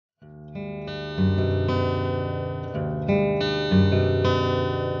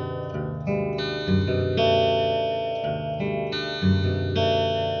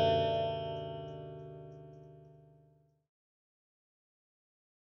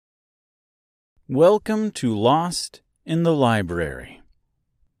Welcome to Lost in the Library.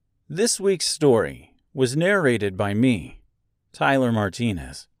 This week's story was narrated by me, Tyler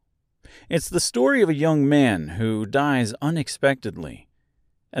Martinez. It's the story of a young man who dies unexpectedly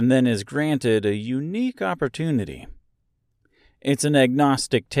and then is granted a unique opportunity. It's an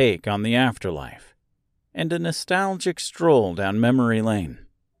agnostic take on the afterlife and a nostalgic stroll down memory lane.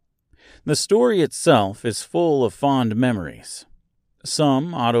 The story itself is full of fond memories,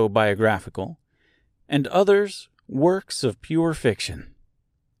 some autobiographical, and others works of pure fiction.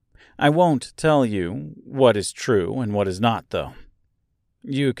 I won't tell you what is true and what is not, though.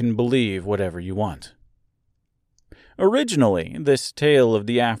 You can believe whatever you want. Originally, this tale of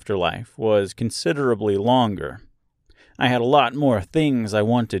the afterlife was considerably longer. I had a lot more things I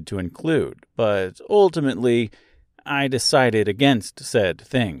wanted to include, but ultimately, I decided against said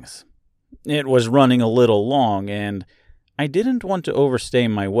things. It was running a little long, and I didn't want to overstay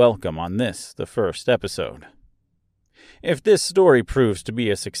my welcome on this, the first episode. If this story proves to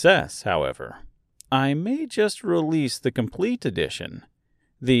be a success, however, I may just release the complete edition,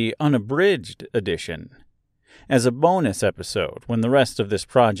 the unabridged edition, as a bonus episode when the rest of this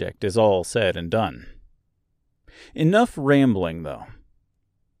project is all said and done. Enough rambling, though.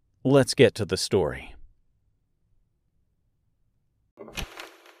 Let's get to the story.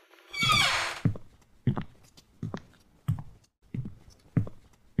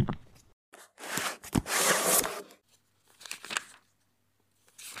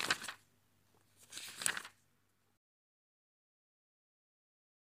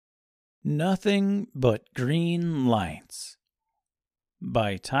 Nothing But Green Lights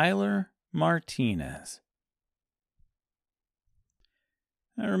by Tyler Martinez.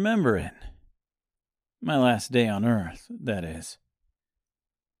 I remember it. My last day on Earth, that is.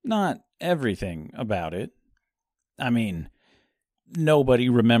 Not everything about it. I mean, nobody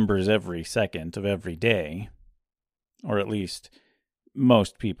remembers every second of every day. Or at least,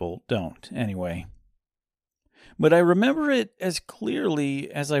 most people don't, anyway. But I remember it as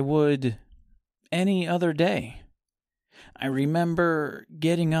clearly as I would any other day. I remember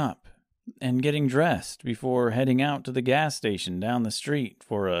getting up and getting dressed before heading out to the gas station down the street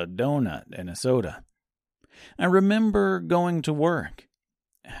for a donut and a soda. I remember going to work,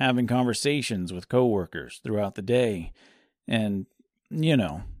 having conversations with coworkers throughout the day, and,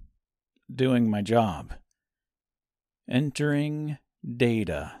 doing my job. Entering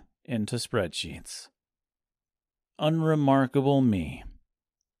data into spreadsheets. Unremarkable me,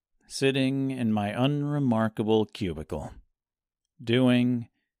 sitting in my unremarkable cubicle, doing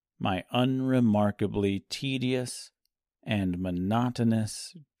my unremarkably tedious and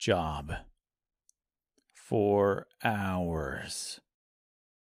monotonous job for hours.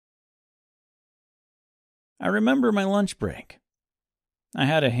 I remember my lunch break. I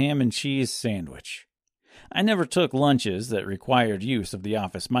had a ham and cheese sandwich. I never took lunches that required use of the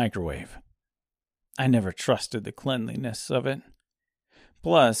office microwave. I never trusted the cleanliness of it.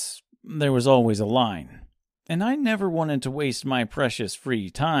 Plus, there was always a line, and I never wanted to waste my precious free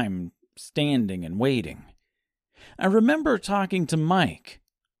time standing and waiting. I remember talking to Mike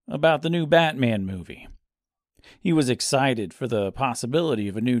about the new Batman movie. He was excited for the possibility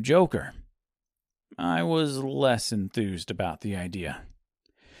of a new Joker. I was less enthused about the idea.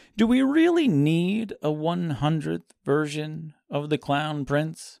 Do we really need a 100th version of the Clown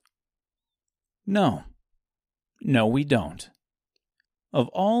Prince? No, we don't. Of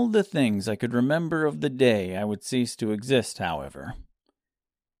all the things I could remember of the day I would cease to exist, however,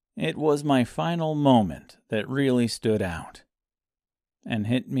 it was my final moment that really stood out and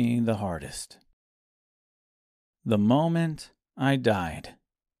hit me the hardest. The moment I died.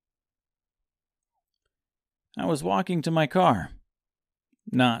 I was walking to my car,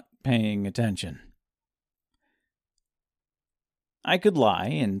 not paying attention. I could lie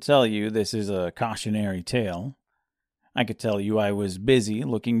and tell you this is a cautionary tale. I could tell you I was busy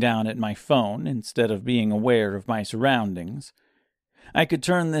looking down at my phone instead of being aware of my surroundings. I could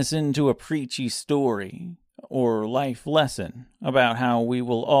turn this into a preachy story or life lesson about how we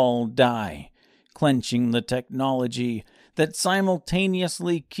will all die, clenching the technology that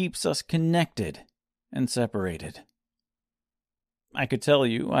simultaneously keeps us connected and separated. I could tell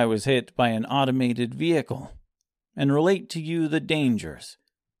you I was hit by an automated vehicle and relate to you the dangers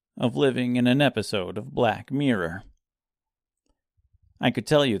of living in an episode of Black Mirror. I could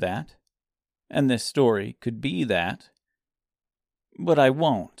tell you that, and this story could be that, but I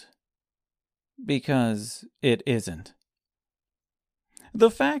won't. because it isn't.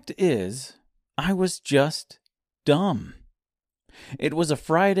 The fact is, I was just dumb. It was a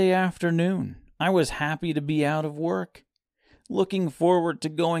Friday afternoon. I was happy to be out of work, looking forward to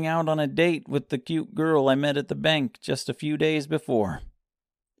going out on a date with the cute girl I met at the bank just a few days before.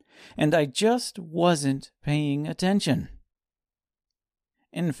 And I just wasn't paying attention.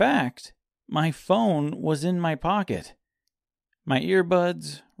 In fact, my phone was in my pocket, my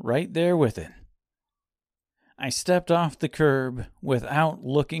earbuds right there with it. I stepped off the curb without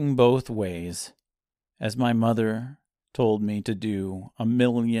looking both ways, as my mother told me to do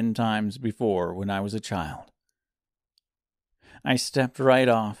 1,000,000 times before when I was a child. I stepped right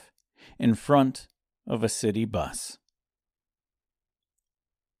off in front of a city bus.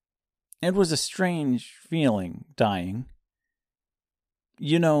 It was a strange feeling, dying.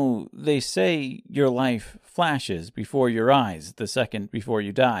 You know, they say your life flashes before your eyes the second before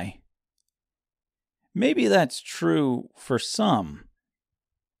you die. Maybe that's true for some,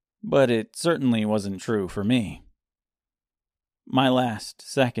 but it certainly wasn't true for me. My last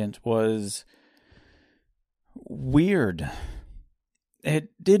second was weird.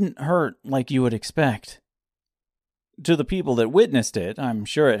 It didn't hurt like you would expect. To the people that witnessed it, I'm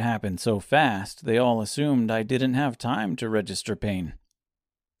sure it happened so fast, they all assumed I didn't have time to register pain.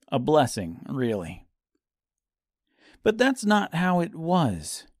 A blessing, really. But that's not how it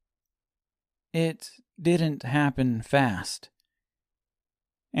was. It didn't happen fast.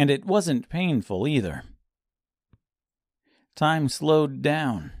 And it wasn't painful either. Time slowed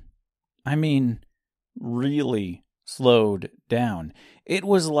down. I mean, really slowed down. It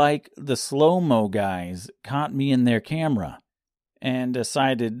was like the slow-mo guys caught me in their camera and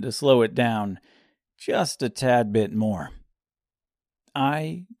decided to slow it down just a tad bit more.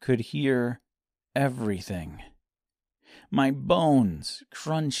 I could hear everything. My bones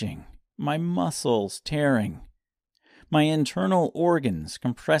crunching, my muscles tearing, my internal organs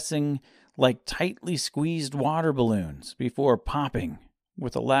compressing like tightly squeezed water balloons before popping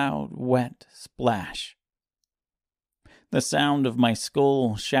with a loud, wet splash. The sound of my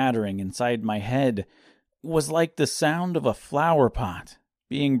skull shattering inside my head was like the sound of a flower pot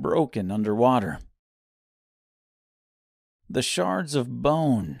being broken underwater. The shards of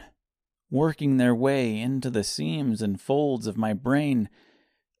bone working their way into the seams and folds of my brain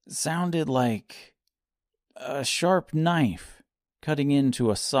sounded like a sharp knife cutting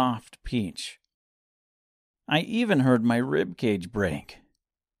into a soft peach. I even heard my rib cage break.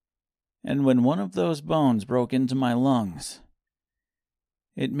 And when one of those bones broke into my lungs,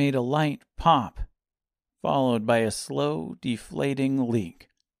 it made a light pop, followed by a slow, deflating leak.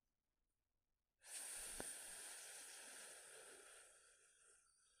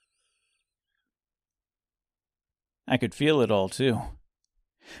 I could feel it all, too.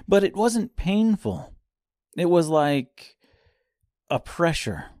 But it wasn't painful. It was like a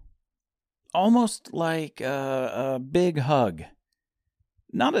pressure. Almost like a big hug.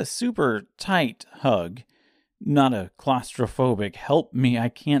 Not a super tight hug. Not a claustrophobic, help me, I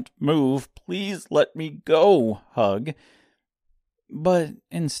can't move, please let me go hug. But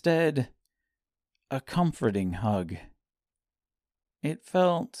instead, a comforting hug. It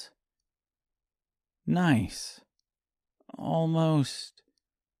felt nice. Almost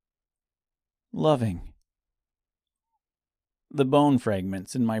loving. The bone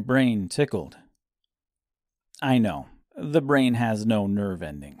fragments in my brain tickled. I know, the brain has no nerve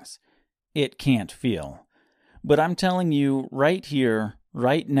endings. It can't feel. But I'm telling you right here,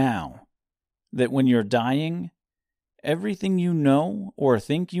 right now, that when you're dying, everything you know or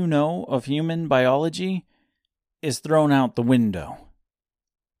think you know of human biology is thrown out the window.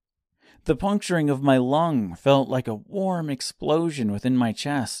 The puncturing of my lung felt like a warm explosion within my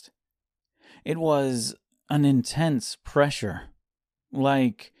chest. It was an intense pressure,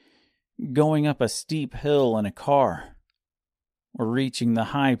 like going up a steep hill in a car, or reaching the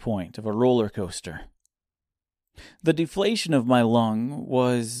high point of a roller coaster. The deflation of my lung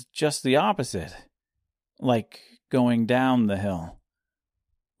was just the opposite, like going down the hill,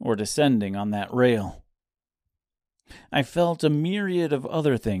 or descending on that rail. I felt a myriad of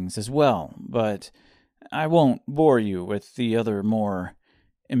other things as well, but I won't bore you with the other more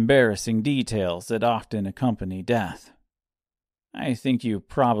embarrassing details that often accompany death. I think you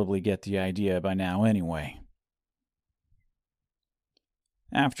probably get the idea by now anyway.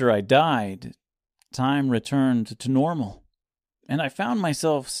 After I died, time returned to normal, and I found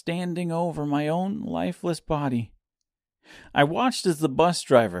myself standing over my own lifeless body. I watched as the bus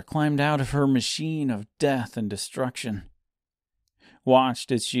driver climbed out of her machine of death and destruction.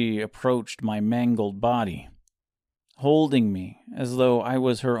 Watched as she approached my mangled body, holding me as though I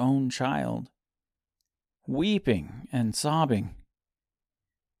was her own child, weeping and sobbing.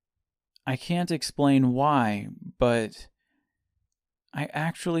 I can't explain why, but I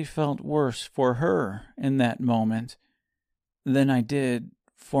actually felt worse for her in that moment than I did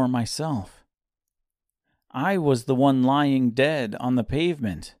for myself. I was the one lying dead on the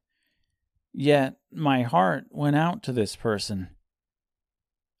pavement, yet my heart went out to this person.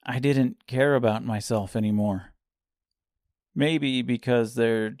 I didn't care about myself anymore. Maybe because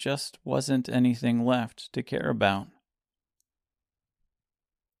there just wasn't anything left to care about.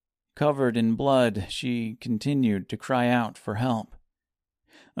 Covered in blood, she continued to cry out for help.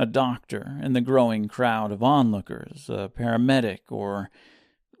 A doctor in the growing crowd of onlookers, a paramedic, or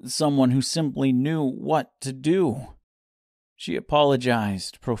someone who simply knew what to do. She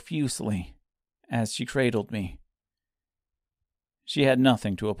apologized profusely as she cradled me. She had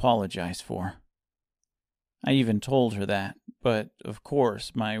nothing to apologize for. I even told her that, but of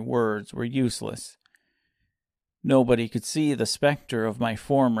course my words were useless. Nobody could see the specter of my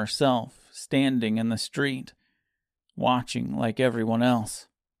former self standing in the street, watching like everyone else.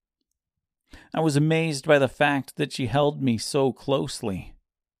 I was amazed by the fact that she held me so closely,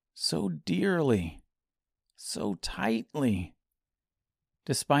 so dearly, so tightly,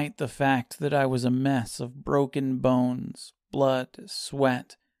 despite the fact that I was a mess of broken bones, blood,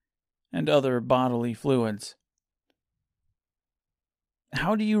 sweat, and other bodily fluids.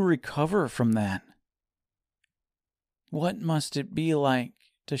 How do you recover from that? What must it be like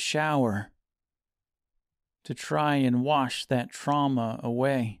to shower, to try and wash that trauma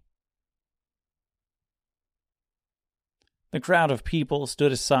away? The crowd of people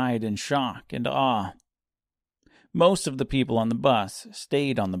stood aside in shock and awe. Most of the people on the bus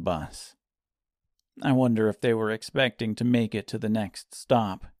stayed on the bus. I wonder if they were expecting to make it to the next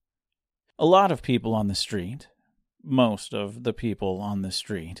stop. A lot of people on the street, most of the people on the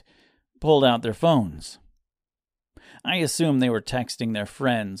street, pulled out their phones. I assume they were texting their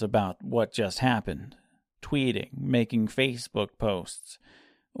friends about what just happened, tweeting, making Facebook posts,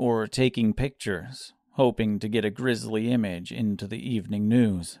 or taking pictures, hoping to get a grisly image into the evening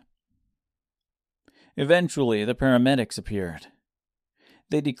news. Eventually, the paramedics appeared.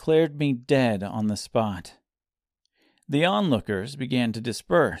 They declared me dead on the spot. The onlookers began to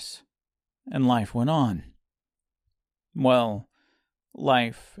disperse, and life went on. Well,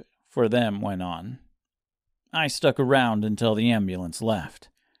 life for them went on. I stuck around until the ambulance left,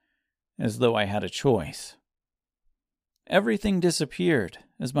 as though I had a choice. Everything disappeared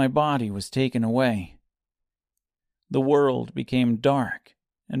as my body was taken away. The world became dark,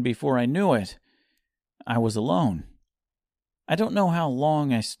 and before I knew it, I was alone. I don't know how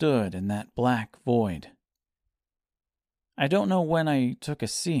long I stood in that black void. I don't know when I took a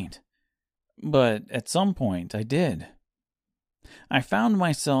seat, but at some point I did. I found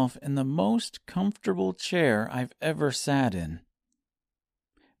myself in the most comfortable chair I've ever sat in.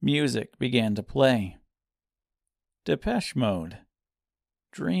 Music began to play. Depeche Mode.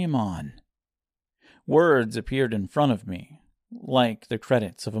 Dream On. Words appeared in front of me, like the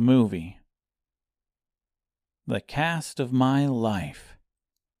credits of a movie. The cast of my life,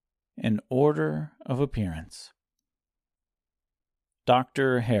 in order of appearance.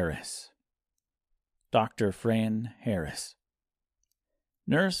 Dr. Harris. Dr. Fran Harris.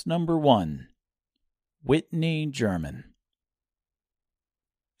 Nurse number 1, Whitney German.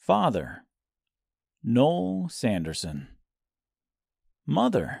 Father, Noel Sanderson.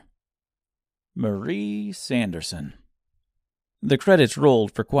 Mother, Marie Sanderson. The credits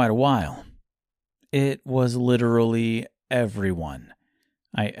rolled for quite a while. It was literally everyone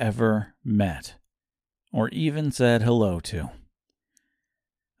I ever met, or even said hello to.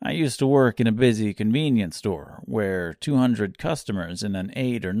 I used to work in a busy convenience store where 200 customers in an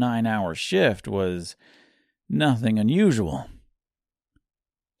 8 or 9 hour shift was nothing unusual.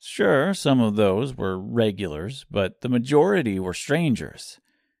 Sure, some of those were regulars, but the majority were strangers.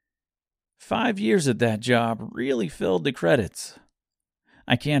 5 years at that job really filled the credits.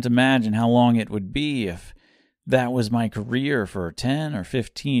 I can't imagine how long it would be if that was my career for 10 or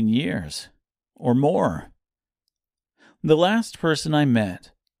 15 years, or more. The last person I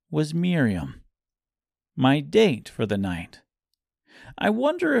met was Miriam, my date for the night. I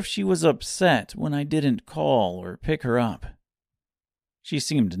wonder if she was upset when I didn't call or pick her up. She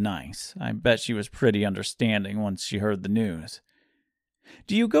seemed nice. I bet she was pretty understanding once she heard the news.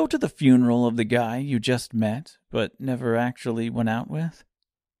 Do you go to the funeral of the guy you just met, but never actually went out with?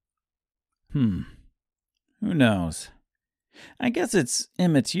 Who knows? I guess it's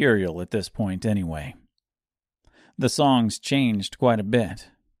immaterial at this point anyway. The songs changed quite a bit.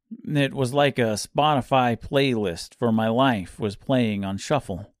 It was like a Spotify playlist for my life was playing on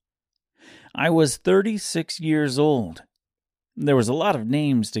shuffle. I was 36 years old. There was a lot of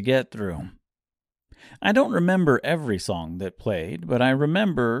names to get through. I don't remember every song that played, but I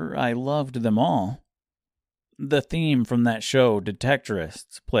remember I loved them all. The theme from that show,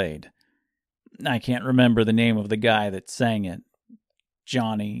 Detectorists, played. I can't remember the name of the guy that sang it.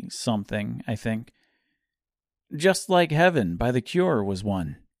 Johnny something, I think. Just Like Heaven by The Cure was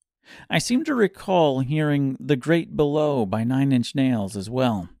one. I seem to recall hearing The Great Below by 9 Inch Nails as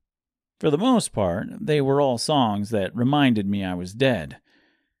well. For the most part, they were all songs that reminded me I was dead.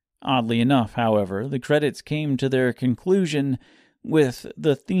 Oddly enough, however, the credits came to their conclusion with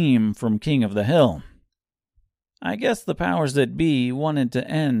the theme from King of the Hill. I guess the powers that be wanted to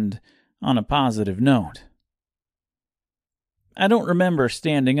end on a positive note. I don't remember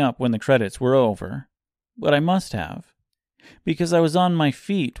standing up when the credits were over, but I must have, because I was on my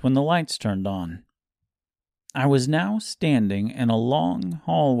feet when the lights turned on. I was now standing in a long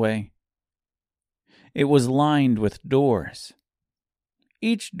hallway. It was lined with doors.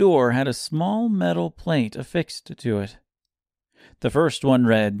 Each door had a small metal plate affixed to it. The first one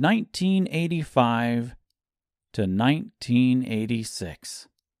read 1985 to 1986.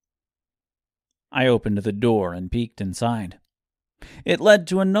 I opened the door and peeked inside. It led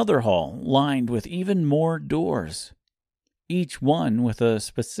to another hall lined with even more doors, each one with a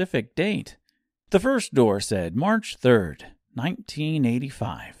specific date. The first door said March 3rd,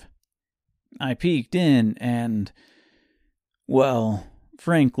 1985. I peeked in and, well,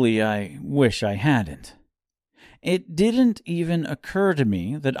 frankly, I wish I hadn't. It didn't even occur to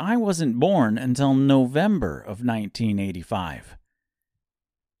me that I wasn't born until November of 1985.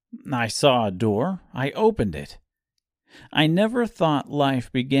 I saw a door. I opened it. I never thought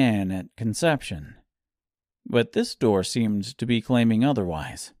life began at conception, but this door seemed to be claiming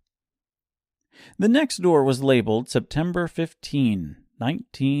otherwise. The next door was labeled September 15,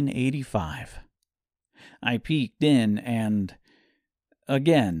 1985. I peeked in and,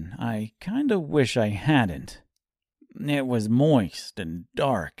 again, I kind of wish I hadn't. It was moist and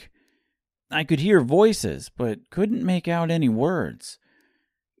dark. I could hear voices, but couldn't make out any words.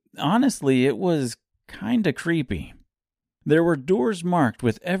 Honestly, it was kind of creepy. There were doors marked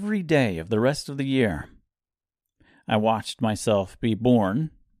with every day of the rest of the year. I watched myself be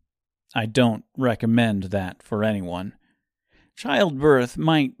born. I don't recommend that for anyone. Childbirth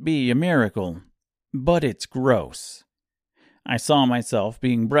might be a miracle, but it's gross. I saw myself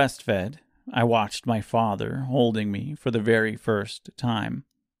being breastfed. I watched my father holding me for the very first time.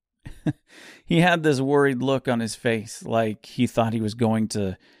 He had this worried look on his face, like he thought he was going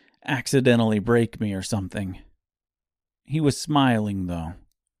to accidentally break me or something. He was smiling, though,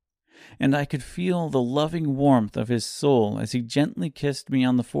 and I could feel the loving warmth of his soul as he gently kissed me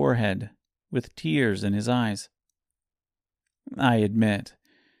on the forehead, with tears in his eyes. I admit,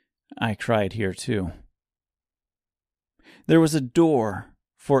 I cried here too. There was a door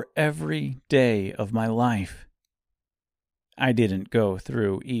for every day of my life. I didn't go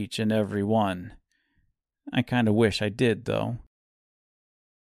through each and every one. I kind of wish I did, though.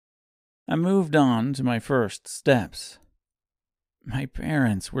 I moved on to my first steps. My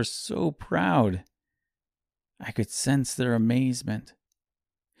parents were so proud. I could sense their amazement.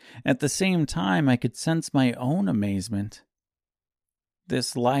 At the same time, I could sense my own amazement.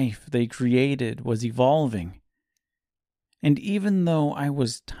 This life they created was evolving. And even though I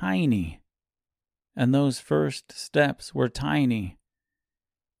was tiny, and those first steps were tiny,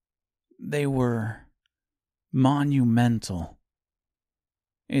 they were monumental.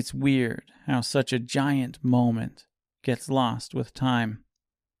 It's weird how such a giant moment gets lost with time.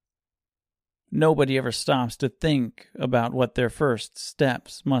 Nobody ever stops to think about what their first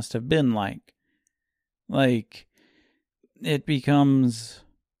steps must have been like. Like, it becomes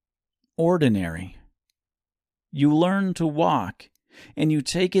ordinary. You learn to walk, and you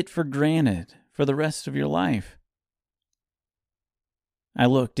take it for granted for the rest of your life. I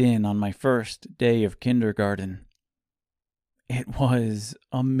looked in on my first day of kindergarten. It was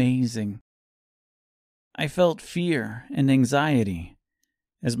amazing. I felt fear and anxiety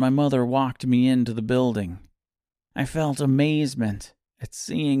as my mother walked me into the building. I felt amazement at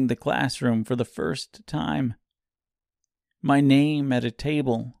seeing the classroom for the first time. My name at a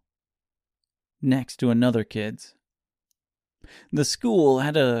table next to another kid's. The school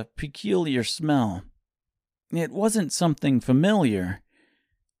had a peculiar smell. It wasn't something familiar,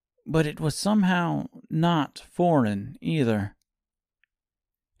 but it was somehow not foreign either.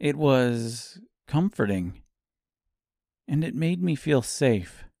 It was comforting, and it made me feel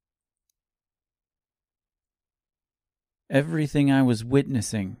safe. Everything I was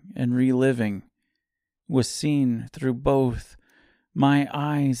witnessing and reliving was seen through both My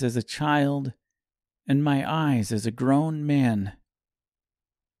eyes as a child and my eyes as a grown man.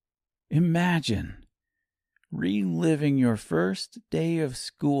 Imagine reliving your first day of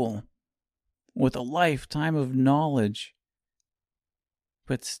school with a lifetime of knowledge,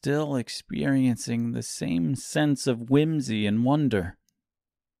 but still experiencing the same sense of whimsy and wonder.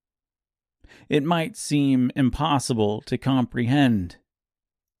 It might seem impossible to comprehend,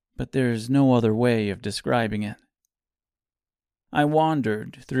 but there's no other way of describing it. I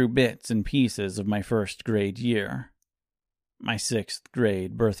wandered through bits and pieces of my first grade year. My 6th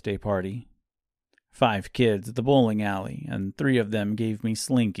grade birthday party. 5 kids at the bowling alley, and 3 of them gave me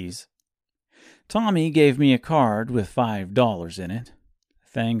slinkies. Tommy gave me a card with $5 in it.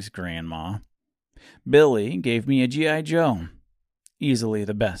 Thanks, Grandma. Billy gave me a G.I. Joe. Easily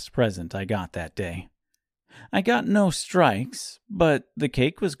the best present I got that day. I got no strikes, but the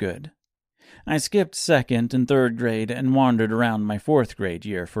cake was good. I skipped 2nd and 3rd grade and wandered around my 4th grade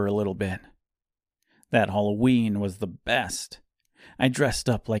year for a little bit. That Halloween was the best. I dressed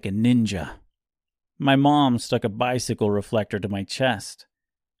up like a ninja. My mom stuck a bicycle reflector to my chest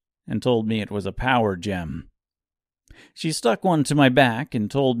and told me it was a power gem. She stuck one to my back and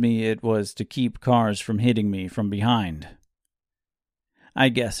told me it was to keep cars from hitting me from behind. I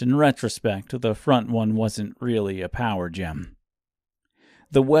guess in retrospect, the front one wasn't really a power gem.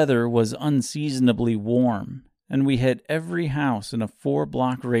 The weather was unseasonably warm, and we hit every house in a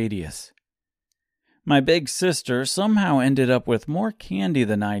 4-block radius. My big sister somehow ended up with more candy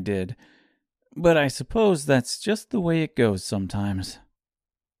than I did, but I suppose that's just the way it goes sometimes.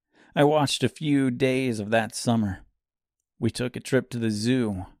 I watched a few days of that summer. We took a trip to the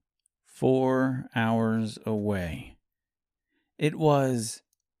zoo, 4 hours away. It was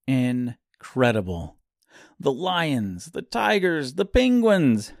incredible. The lions, the tigers, the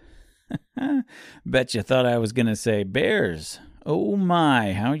penguins. Bet you thought I was going to say bears. Oh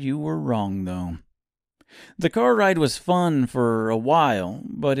my, how you were wrong, though. The car ride was fun for a while,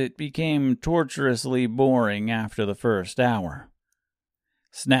 but it became torturously boring after the first hour.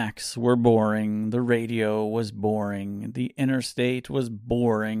 Snacks were boring, the radio was boring, the interstate was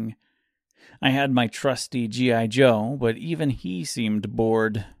boring. I had my trusty G.I. Joe, but even he seemed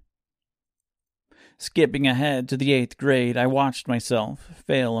bored. Skipping ahead to the 8th grade, I watched myself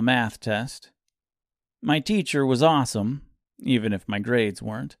fail a math test. My teacher was awesome, even if my grades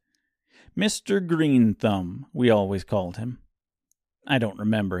weren't. Mr. Green Thumb, we always called him. I don't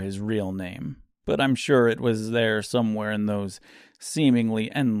remember his real name, but I'm sure it was there somewhere in those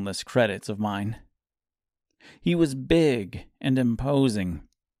seemingly endless credits of mine. He was big and imposing.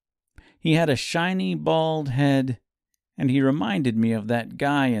 He had a shiny bald head, and he reminded me of that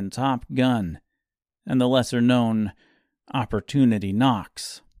guy in Top Gun and the lesser-known Opportunity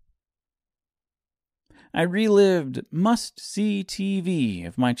Knocks. I relived must-see TV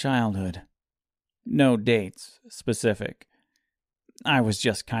of my childhood. No dates specific. I was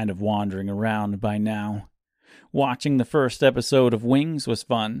just kind of wandering around by now. Watching the first episode of Wings was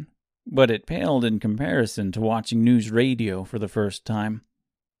fun, but it paled in comparison to watching news radio for the first time.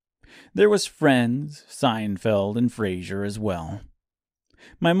 There was Friends, Seinfeld, and Frasier as well.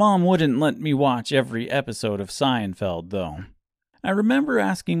 My mom wouldn't let me watch every episode of Seinfeld, though. I remember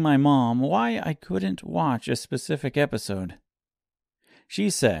asking my mom why I couldn't watch a specific episode. She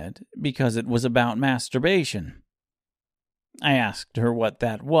said because it was about masturbation. I asked her what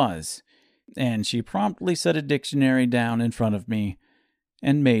that was, and she promptly set a dictionary down in front of me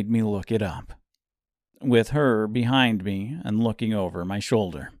and made me look it up, with her behind me and looking over my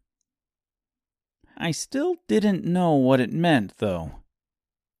shoulder. I still didn't know what it meant, though.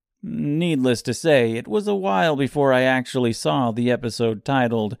 Needless to say, it was a while before I actually saw the episode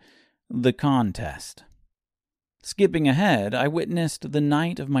titled The Contest. Skipping ahead, I witnessed the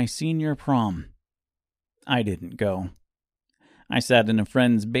night of my senior prom. I didn't go. I sat in a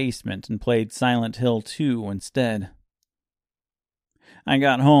friend's basement and played Silent Hill 2 instead. I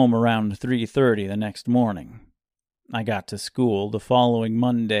got home around 3:30 the next morning. I got to school the following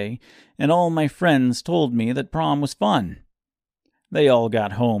Monday, and all my friends told me that prom was fun. They all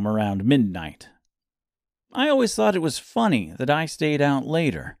got home around midnight. I always thought it was funny that I stayed out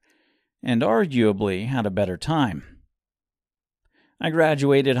later, and arguably had a better time. I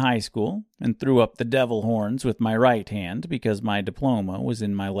graduated high school and threw up the devil horns with my right hand because my diploma was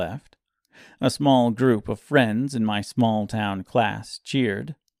in my left. A small group of friends in my small-town class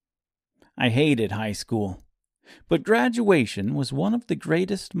cheered. I hated high school, but graduation was one of the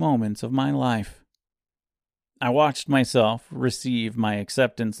greatest moments of my life. I watched myself receive my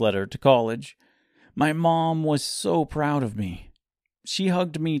acceptance letter to college. My mom was so proud of me. She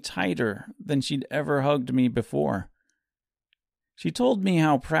hugged me tighter than she'd ever hugged me before. She told me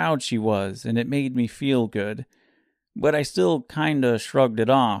how proud she was, and it made me feel good, but I still kinda shrugged it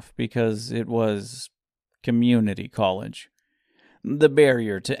off because it was community college. The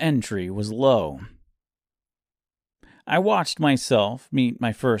barrier to entry was low. I watched myself meet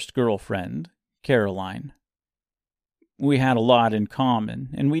my first girlfriend, Caroline. We had a lot in common,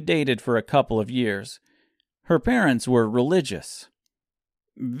 and we dated for a couple of years. Her parents were religious.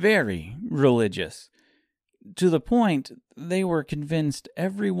 Very religious. To the point they were convinced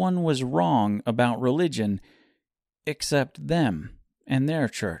everyone was wrong about religion except them and their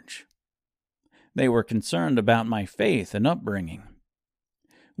church. They were concerned about my faith and upbringing.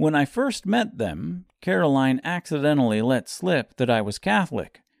 When I first met them, Caroline accidentally let slip that I was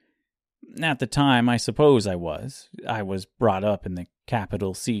Catholic. At the time, I suppose I was. I was brought up in the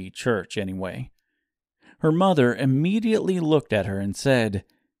capital C church anyway. Her mother immediately looked at her and said,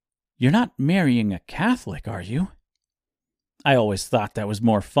 "You're not marrying a Catholic, are you?" I always thought that was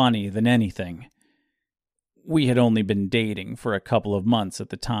more funny than anything. We had only been dating for a couple of months at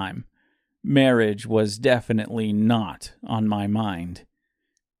the time. Marriage was definitely not on my mind.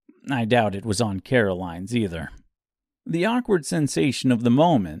 I doubt it was on Caroline's either. The awkward sensation of the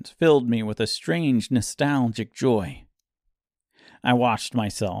moment filled me with a strange nostalgic joy. I watched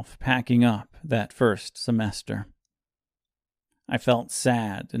myself packing up that first semester. I felt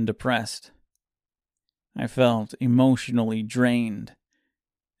sad and depressed. I felt emotionally drained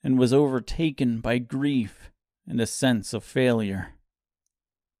and was overtaken by grief and a sense of failure.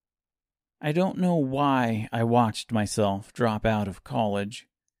 I don't know why I watched myself drop out of college.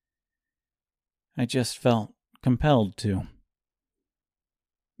 I just felt compelled to.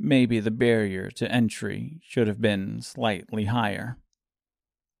 Maybe the barrier to entry should have been slightly higher.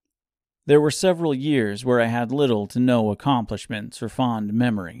 There were several years where I had little to no accomplishments or fond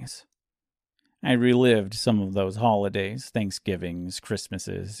memories. I relived some of those holidays, Thanksgivings,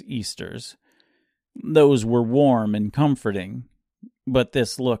 Christmases, Easters. Those were warm and comforting, but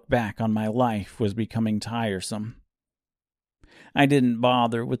this look back on my life was becoming tiresome. I didn't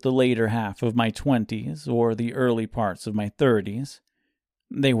bother with the later half of my 20s or the early parts of my 30s.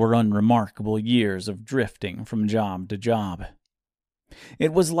 They were unremarkable years of drifting from job to job.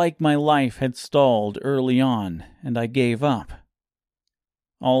 It was like my life had stalled early on, and I gave up.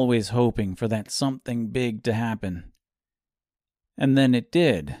 Always hoping for that something big to happen. And then it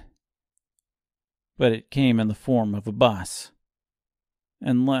did. But it came in the form of a bus,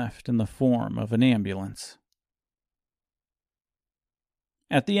 and left in the form of an ambulance.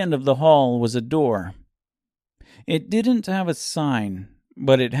 At the end of the hall was a door. It didn't have a sign,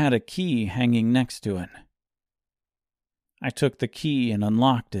 but it had a key hanging next to it. I took the key and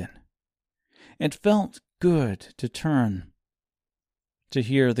unlocked it. It felt good to turn, to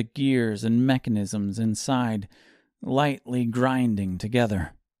hear the gears and mechanisms inside lightly grinding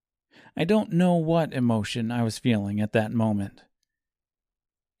together. I don't know what emotion I was feeling at that moment.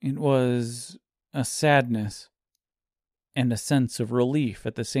 It was a sadness and a sense of relief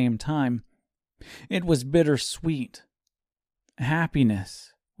at the same time. It was bittersweet,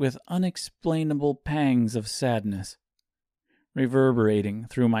 happiness with unexplainable pangs of sadness, reverberating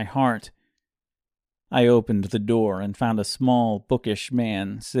through my heart. I opened the door and found a small, bookish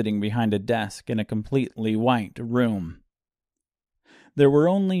man sitting behind a desk in a completely white room. There were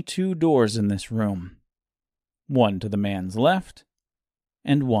only 2 doors in this room, one to the man's left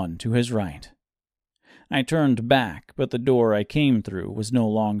and one to his right. I turned back, but the door I came through was no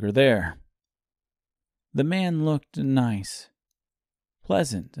longer there. The man looked nice,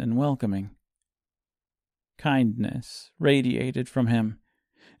 pleasant and welcoming. Kindness radiated from him,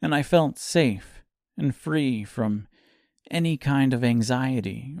 and I felt safe and free from any kind of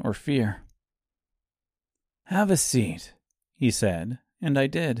anxiety or fear. "Have a seat," he said, and I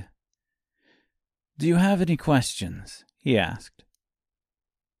did. "Do you have any questions?" he asked.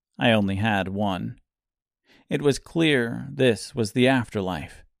 I only had one. It was clear this was the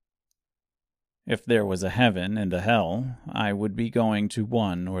afterlife. If there was a heaven and a hell, I would be going to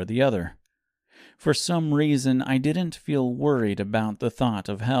one or the other. For some reason, I didn't feel worried about the thought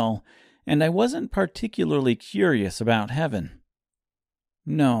of hell, and I wasn't particularly curious about heaven.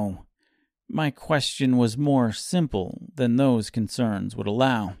 No, my question was more simple than those concerns would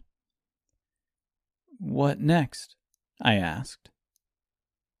allow. "What next?" I asked.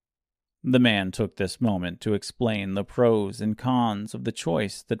 The man took this moment to explain the pros and cons of the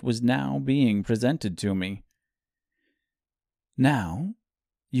choice that was now being presented to me. "Now,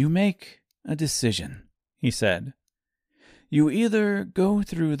 you make a decision," he said. "You either go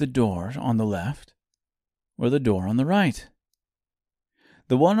through the door on the left or the door on the right.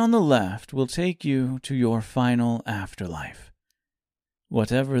 The one on the left will take you to your final afterlife,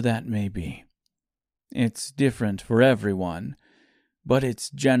 whatever that may be. It's different for everyone, but it's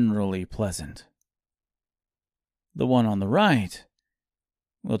generally pleasant. The one on the right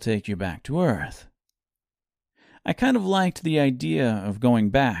will take you back to Earth. I kind of liked the idea of going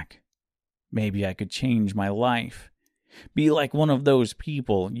back. Maybe I could change my life. Be like one of those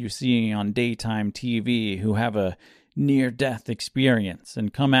people you see on daytime TV who have a near-death experience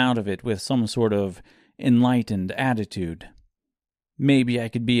and come out of it with some sort of enlightened attitude. Maybe I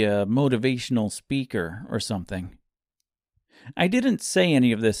could be a motivational speaker or something. I didn't say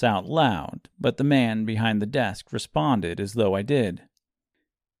any of this out loud, but the man behind the desk responded as though I did.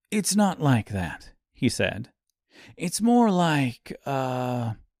 "It's not like that," he said. "It's more like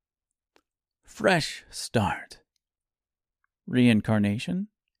a fresh start." "Reincarnation?"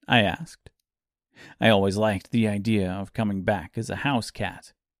 I asked. I always liked the idea of coming back as a house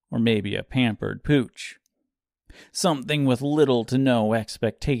cat, or maybe a pampered pooch. Something with little to no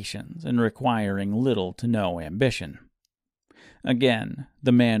expectations and requiring little to no ambition. Again,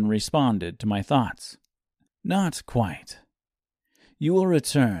 the man responded to my thoughts. "Not quite. You will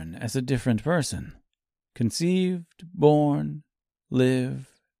return as a different person. Conceived, born,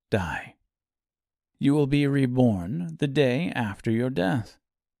 live, die. You will be reborn the day after your death.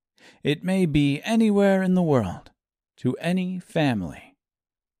 It may be anywhere in the world, to any family,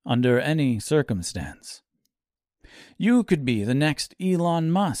 under any circumstance. You could be the next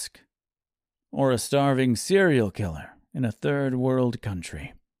Elon Musk, or a starving serial killer in a third world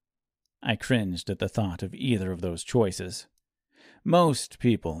country." I cringed at the thought of either of those choices. "Most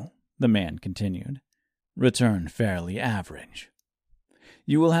people," the man continued, "return fairly average.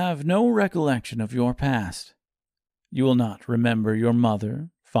 You will have no recollection of your past. You will not remember your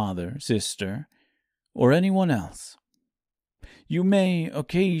mother, father, sister, or anyone else. You may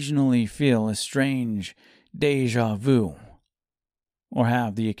occasionally feel a strange déjà vu, or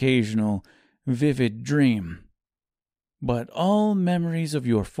have the occasional vivid dream, but all memories of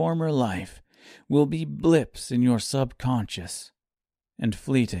your former life will be blips in your subconscious and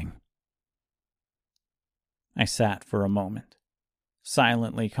fleeting." I sat for a moment,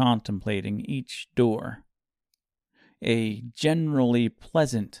 silently contemplating each door. A generally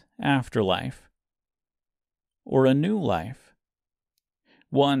pleasant afterlife, or a new life,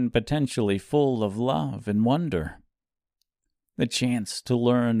 one potentially full of love and wonder. The chance to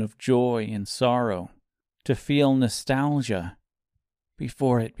learn of joy and sorrow, to feel nostalgia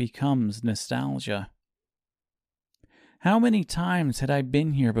before it becomes nostalgia. How many times had I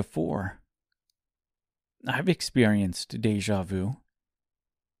been here before? I've experienced déjà vu.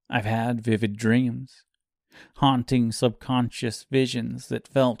 I've had vivid dreams, haunting subconscious visions that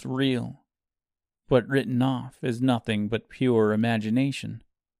felt real, but written off as nothing but pure imagination.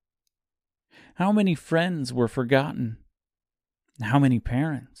 How many friends were forgotten? How many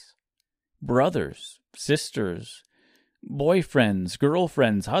parents, brothers, sisters, boyfriends,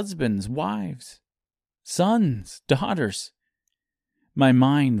 girlfriends, husbands, wives, sons, daughters? My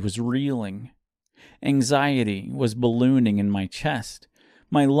mind was reeling. Anxiety was ballooning in my chest.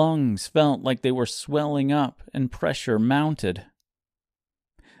 My lungs felt like they were swelling up and pressure mounted.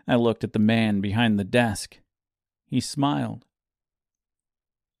 I looked at the man behind the desk. He smiled.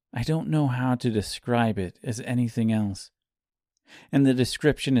 I don't know how to describe it as anything else, and the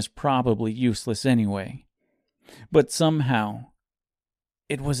description is probably useless anyway. But somehow,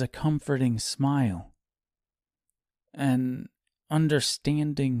 it was a comforting smile. An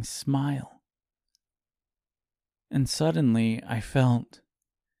understanding smile. And suddenly I felt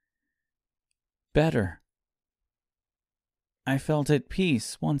better. I felt at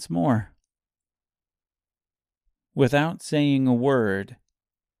peace once more. Without saying a word,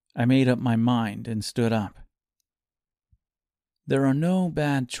 I made up my mind and stood up. "There are no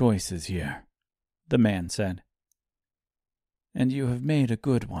bad choices here," the man said. "And you have made a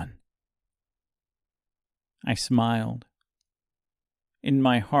good one." I smiled. In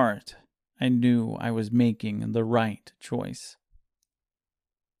my heart, I knew I was making the right choice.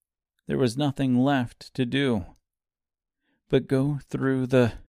 There was nothing left to do but go through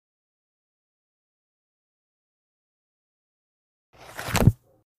the